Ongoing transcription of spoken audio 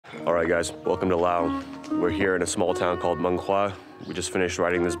Alright guys, welcome to Laos. We're here in a small town called Mong Khoa. We just finished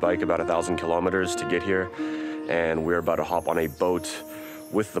riding this bike about 1,000 kilometers to get here, and we're about to hop on a boat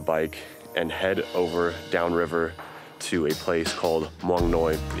with the bike and head over downriver to a place called Muang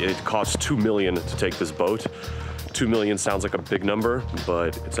Noi. It costs $2 million to take this boat. $2 million sounds like a big number,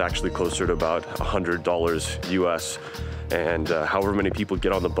 but it's actually closer to about $100 US. And however many people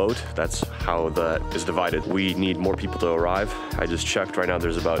get on the boat, that's how that is divided. We need more people to arrive. I just checked right now,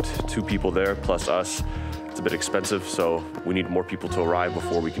 there's about 2 people there plus us. It's a bit expensive, so we need more people to arrive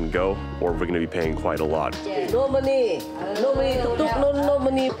before we can go, or we're gonna be paying quite a lot. No money, no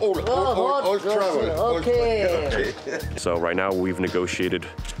money. All travel. Okay. So right now we've negotiated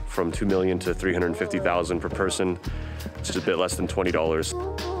from $2 million to $350,000 per person. It's just a bit less than $20.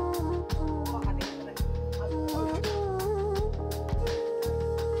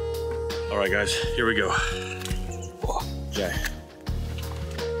 All right, guys, here we go. Okay.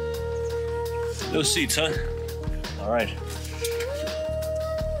 No seats, huh? All right.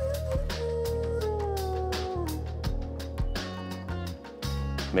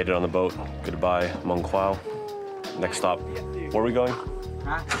 Made it on the boat. Goodbye, Muang Khoa. Next stop. Where are we going?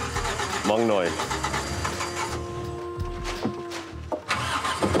 Muang Noi.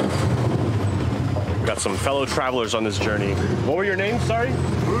 Got some fellow travelers on this journey. What were your names, sorry?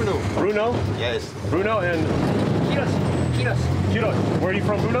 Bruno. Bruno? Yes. Bruno and? Kiros. Kiros. Where are you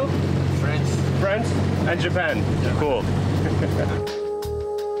from, Bruno? France. France and Japan. Yeah. Cool.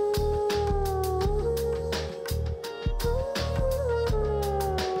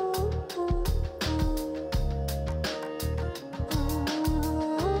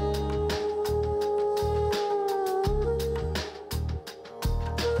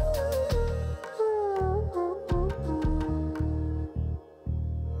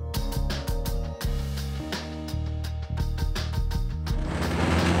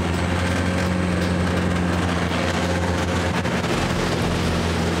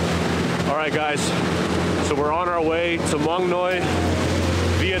 All right, guys, so we're on our way to Muang Noi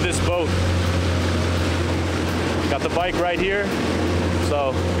via this boat. Got the bike right here,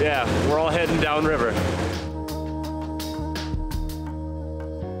 so yeah, we're all heading downriver.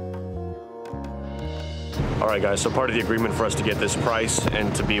 All right, guys, so part of the agreement for us to get this price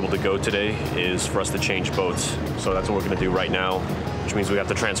and to be able to go today is for us to change boats. So that's what we're gonna do right now, which means we have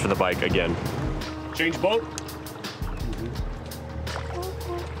to transfer the bike again. Change boat?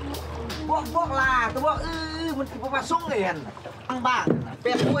 พวกลาตัวมันสิบ่มาส่งเลยหั่นทางบ้านเ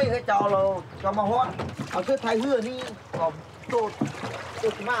ป็ดห้วยเอ้ยเจ้าเราเจ้ามาฮอดเอาคือไทยเฮือนี่ก็โต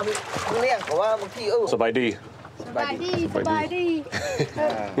สิมาเลี้ยงก็ว่าบางทีสบายดี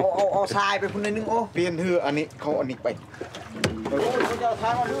เอาทรายไปพุ่นนึงโอ้เปลี่ยนเฮืออันนี้เขาอันนี้ไปโอ้ยเขาจะเอาทรา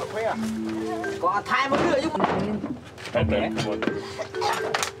ยมาเฮือไปอ่ะก็เอาทรายมาเฮืออยู่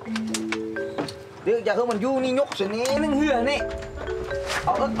เดี๋ยวอย่าคือมันอยู่นี่ยกสินี้นึงเฮือนี่เอ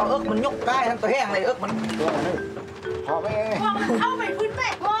าเอิกมันยกได้ทั้งตัวแห้งเลยเอิกมันตัวนึงพอไปเข้าไปพื้นแม่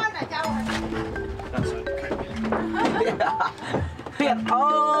ก้อนอ่ะเจ้าเปียกโอ้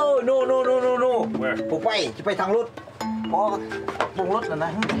โน่ผมไปจะไปทางรถพอปรุงรถแล้วนะ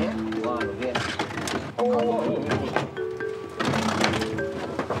ว่าโรงเรียนโอ้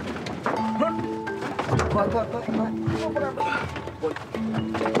รถค่อย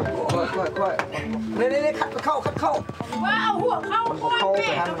นี่ขัดเข้าว้าวหัวเข้าก้อนแม่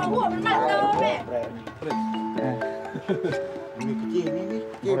เอาหัวมันมาเติมแม่มีจี้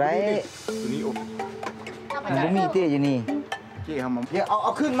นี่ไรมันมีเตี้ยอยู่นี่จี้ทำมันเดี๋ยวเอ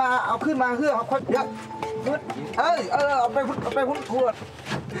าขึ้นมาเพื่อเอาค่อยเดี๋ยวเอาไปพุ่นขวด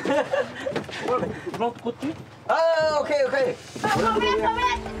รถกุฏิโอเคพ่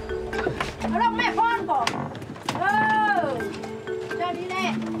อแม่พ่อนก่อนเจ้านี่แหละ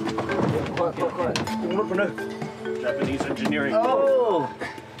ค่อยรถมันเลย Japanese engineering.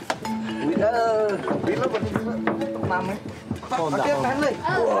 วินรถมันมาไหมเอาเตี้ยนั้นเลย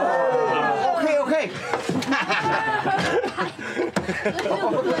โอเค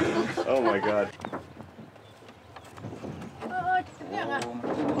Oh my god.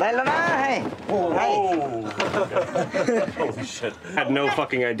 ได้แล้วนะให้Holy shit. I had no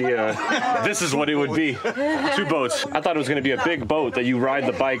fucking idea this is what it would be. 2 boats. I thought it was going to be a big boat that you ride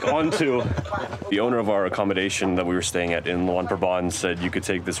the bike onto. The owner of our accommodation that we were staying at in Luang Prabang said you could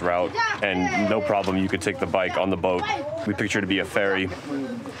take this route and no problem you could take the bike on the boat. We pictured it to be a ferry.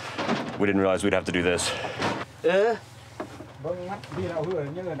 We didn't realize we'd have to do this.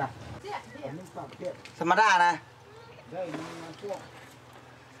 ธรรมดานะ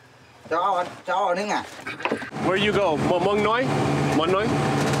จะเอานึงอ่ะ Where you go? Muang Noi?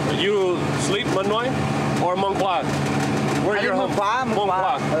 You sleep Muang Noi or Muang Khoa? Where your home?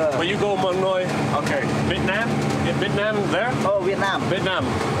 But you go Mong Noi. Okay. Vietnam? In Vietnam there? Oh, Vietnam. Vietnam.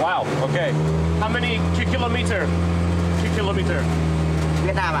 Wow. Okay. How many kilometer?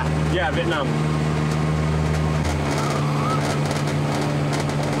 Vietnam à? Yeah, Vietnam.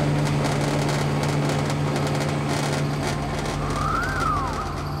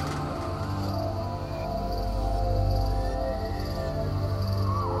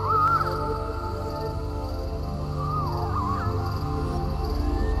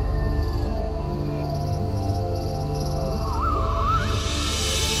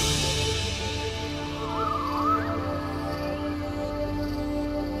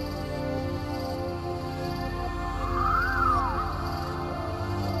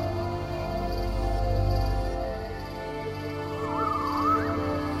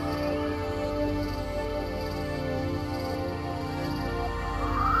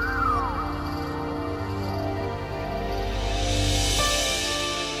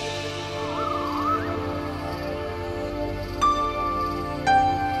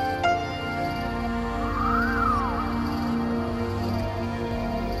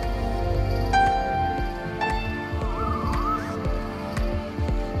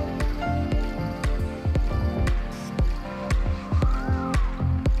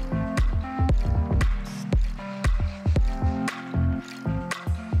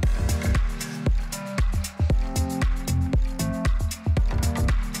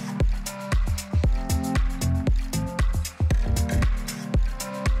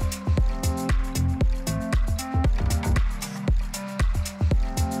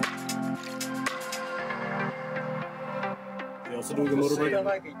 Also doing a motorbike?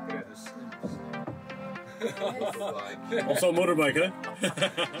 Also a motorbike, huh?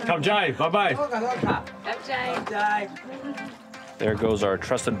 Come Jai, bye-bye. There goes our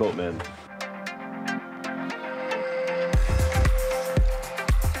trusted boatman.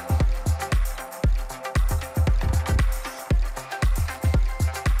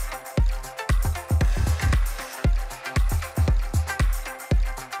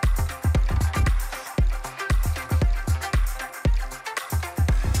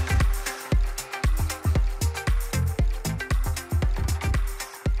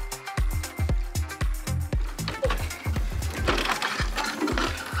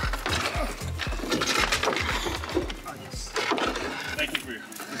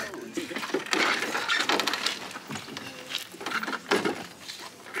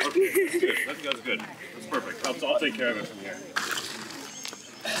 That's good. That's perfect. I'll take care of it from here.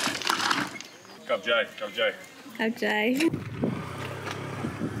 Come Jai, come Jai. Come Jai.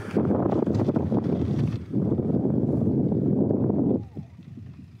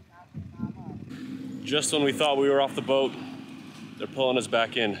 Just when we thought we were off the boat, they're pulling us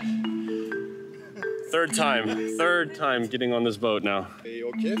back in. Third time getting on this boat now. Hey,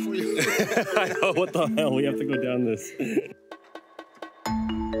 okay for you? I know, what the hell? We have to go down this.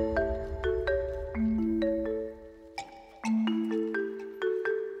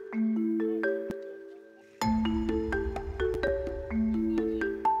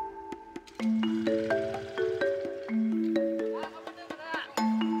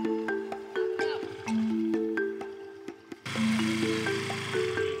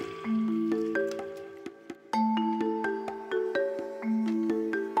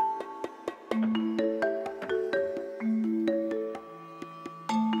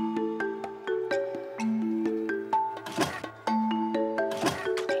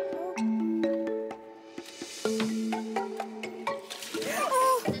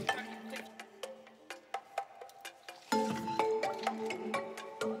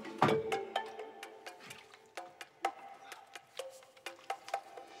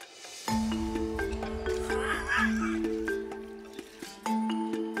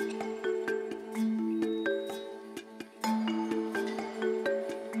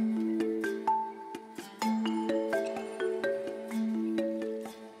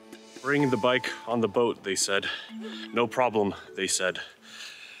 Bring the bike on the boat, they said. No problem, they said.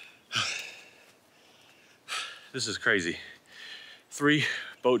 This is crazy. 3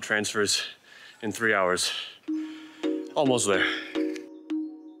 boat transfers in 3 hours. Almost there.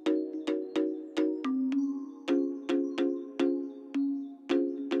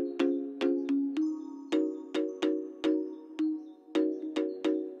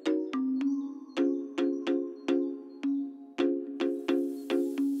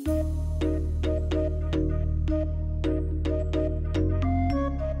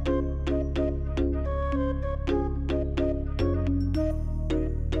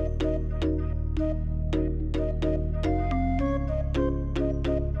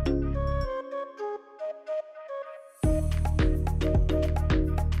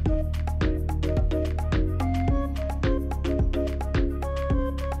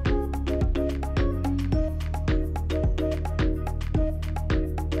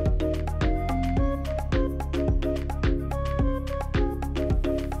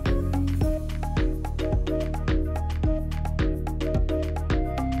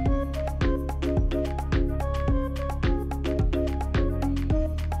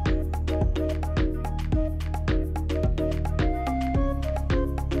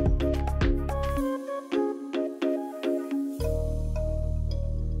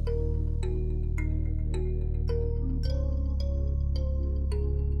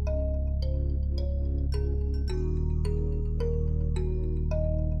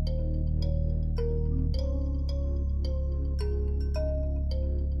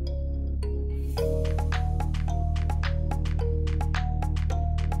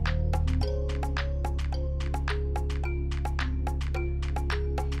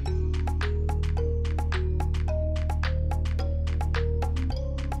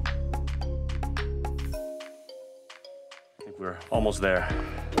 We're almost there.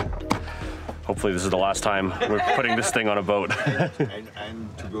 Hopefully this is the last time we're putting this thing on a boat.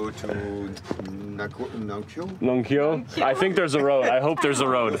 and to go to Nongkyo? Nongkyo? I think there's a road. I hope there's a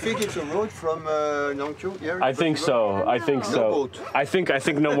road. You think it's a road from Nongkyo? Yeah, I think so. I think so. No boat. I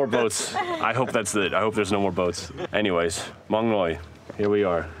think no more boats. I hope that's it. I hope there's no more boats. Anyways, Mong Noi, here we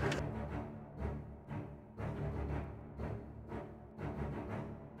are.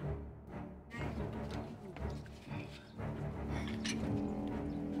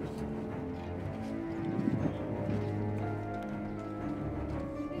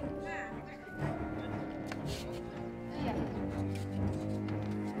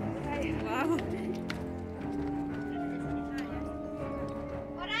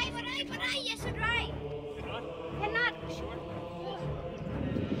 Yes, right. Cannot.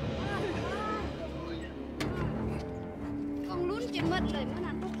 คงลุ้นจนหมดเลยเมื่อ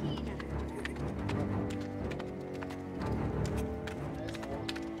นั้นพวกพี่น่ะ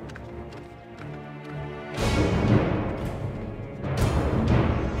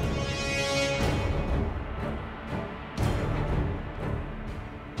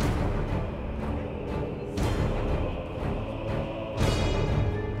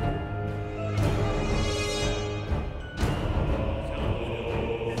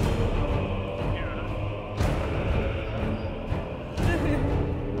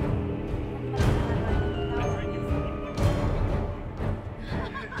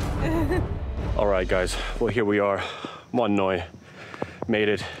All right, guys. Well, here we are, Mon Noi. Made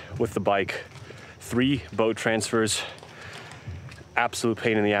it with the bike. 3 boat transfers. Absolute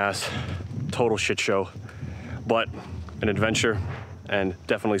pain in the ass. Total shit show. But an adventure and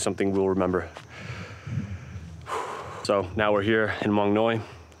definitely something we'll remember. So now we're here in Mong Noi.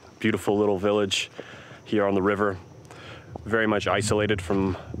 Beautiful little village here on the river. Very much isolated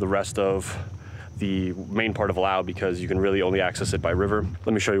from the rest of the main part of Laos because you can really only access it by river.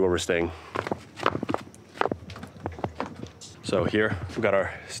 Let me show you where we're staying. So here we've got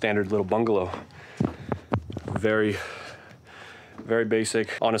our standard little bungalow. Very, very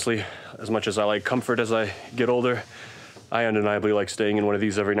basic. Honestly, as much as I like comfort as I get older, I undeniably like staying in one of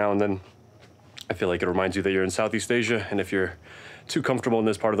these every now and then. I feel like it reminds you that you're in Southeast Asia, and if you're too comfortable in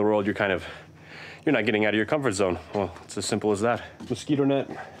this part of the world, you're not getting out of your comfort zone. Well, it's as simple as that. Mosquito net,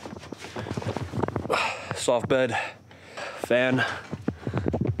 soft bed, fan,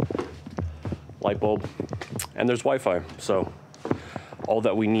 light bulb, and there's Wi-Fi. So all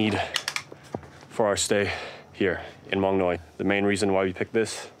that we need for our stay here in Mong Noi. The main reason why we picked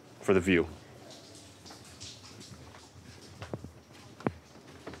this, for the view.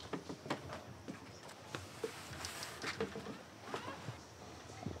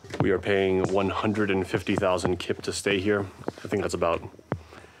 We are paying 150,000 kip to stay here. I think that's about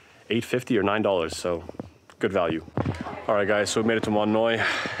 $8.50 or $9, so good value. All right, guys, so we made it to Mong Noi.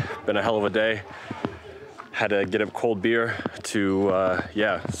 Been a hell of a day. Had to get a cold beer to,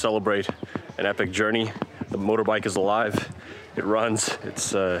 celebrate an epic journey. The motorbike is alive. It runs.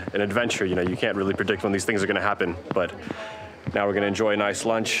 It's an adventure. You know, you can't really predict when these things are going to happen, but now we're going to enjoy a nice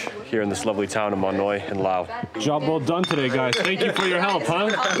lunch here in this lovely town of Mong Noi in Laos. Job well done today, guys. Thank you for your help, huh?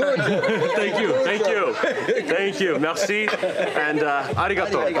 Thank you, thank you, thank you. Merci and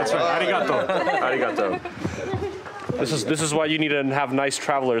arigato. That's right, arigato, arigato. This is why you need to have nice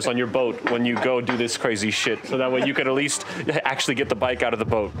travelers on your boat when you go do this crazy shit, so that way you can at least actually get the bike out of the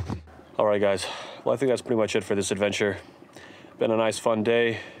boat. All right, guys. Well, I think that's pretty much it for this adventure. Been a nice, fun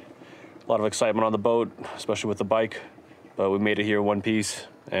day. A lot of excitement on the boat, especially with the bike. But we made it here in one piece,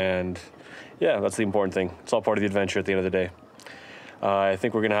 and yeah, that's the important thing. It's all part of the adventure at the end of the day. I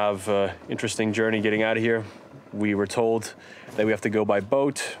think we're gonna have an interesting journey getting out of here. We were told that we have to go by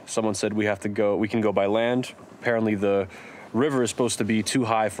boat. Someone said we can go by land. Apparently the river is supposed to be too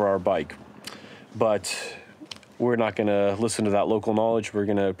high for our bike, but we're not gonna listen to that local knowledge. We're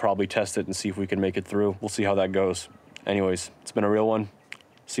gonna probably test it and see if we can make it through. We'll see how that goes. Anyways, it's been a real one.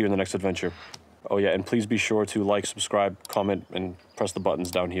 See you in the next adventure. Oh yeah, and please be sure to like, subscribe, comment, and press the buttons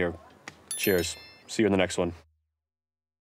down here. Cheers. See you in the next one.